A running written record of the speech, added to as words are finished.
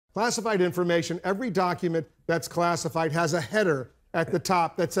Classified information, every document that's classified has a header at the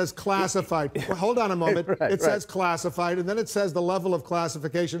top that says classified. Well, hold on a moment. It says classified, and then it says the level of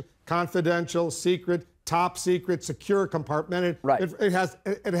classification: confidential, secret, top secret, secure, compartmented.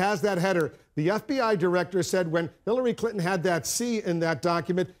 It has that header. The FBI director said when Hillary Clinton had that C in that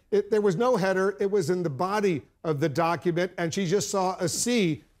document, there was no header. It was in the body of the document, and she just saw a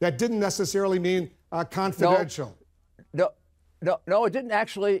C that didn't necessarily mean confidential. No, it didn't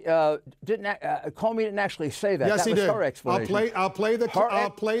actually. Comey didn't actually say that. Yes, that he was did. Her explanation. I'll play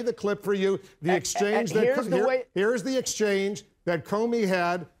the clip for you. The exchange here's the exchange that Comey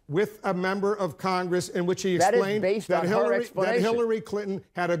had with a member of Congress in which he explained that Hillary Clinton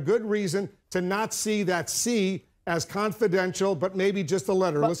had a good reason to not see that C as confidential, but maybe just a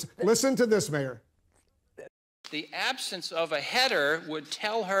letter. Listen to this, Mayor. The absence of a header would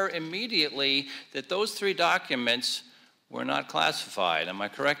tell her immediately that those 3 documents were not classified. Am I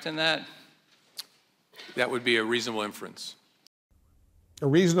correct in that? That would be a reasonable inference. A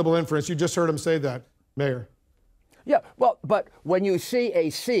reasonable inference. You just heard him say that, Mayor. Yeah, well, but when you see a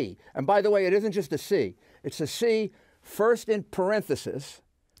C, and by the way, it isn't just a C. It's a C first in parenthesis,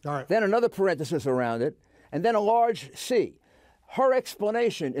 then another parenthesis around it, and then a large C. Her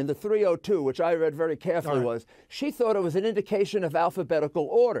explanation in the 302, which I read very carefully, was she thought it was an indication of alphabetical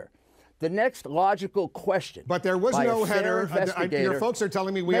order. The next logical question. But there was no header. Your folks are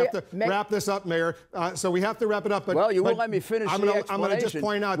telling me we have to wrap this up, Mayor. So we have to wrap it up. Well, you won't let me finish the explanation. I'm going to just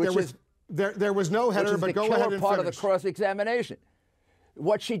point out there was no header, but go ahead and part finish. Of the cross-examination.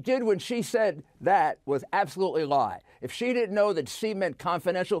 What she did when she said that was absolutely lie. If she didn't know that C meant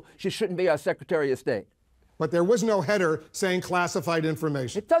confidential, she shouldn't be our Secretary of State. But there was no header saying classified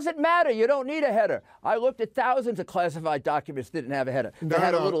information. It doesn't matter. You don't need a header. I looked at thousands of classified documents that didn't have a header. They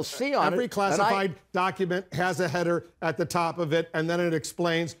had a little C on it. Every classified document has a header at the top of it, and then it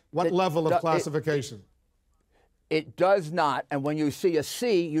explains what level of classification. It does not. And when you see a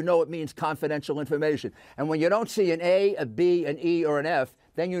C, you know it means confidential information. And when you don't see an A, a B, an E, or an F,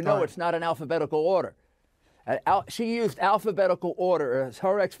 then you know it's not in alphabetical order. She used alphabetical order as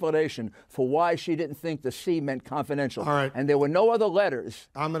her explanation for why she didn't think the C meant confidential. And there were no other letters.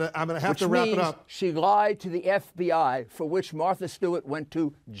 I'm gonna have to wrap it up. She lied to the FBI, for which Martha Stewart went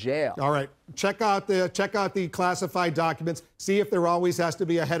to jail. All right. Check out the classified documents. See if there always has to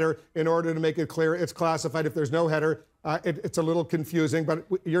be a header in order to make it clear it's classified. If there's no header, it's a little confusing, but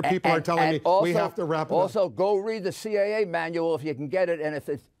your people are telling me we have to wrap it up. Also, go read the CAA manual if you can get it, and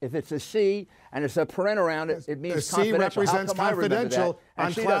if it's a C and it's a paren around it, it means confidential. C represents confidential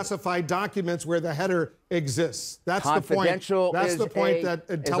on classified documents where the header exists. That's the point. That's the point that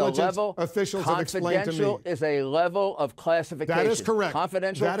intelligence officials have explained to me. Confidential is a level of classification. That is correct.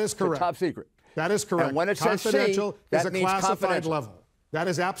 Confidential is top secret. That is correct. And when it says confidential C, is that a means classified level. That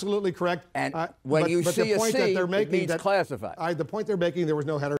is absolutely correct. And when you see a C, it means classified. The point they're making, there was no header.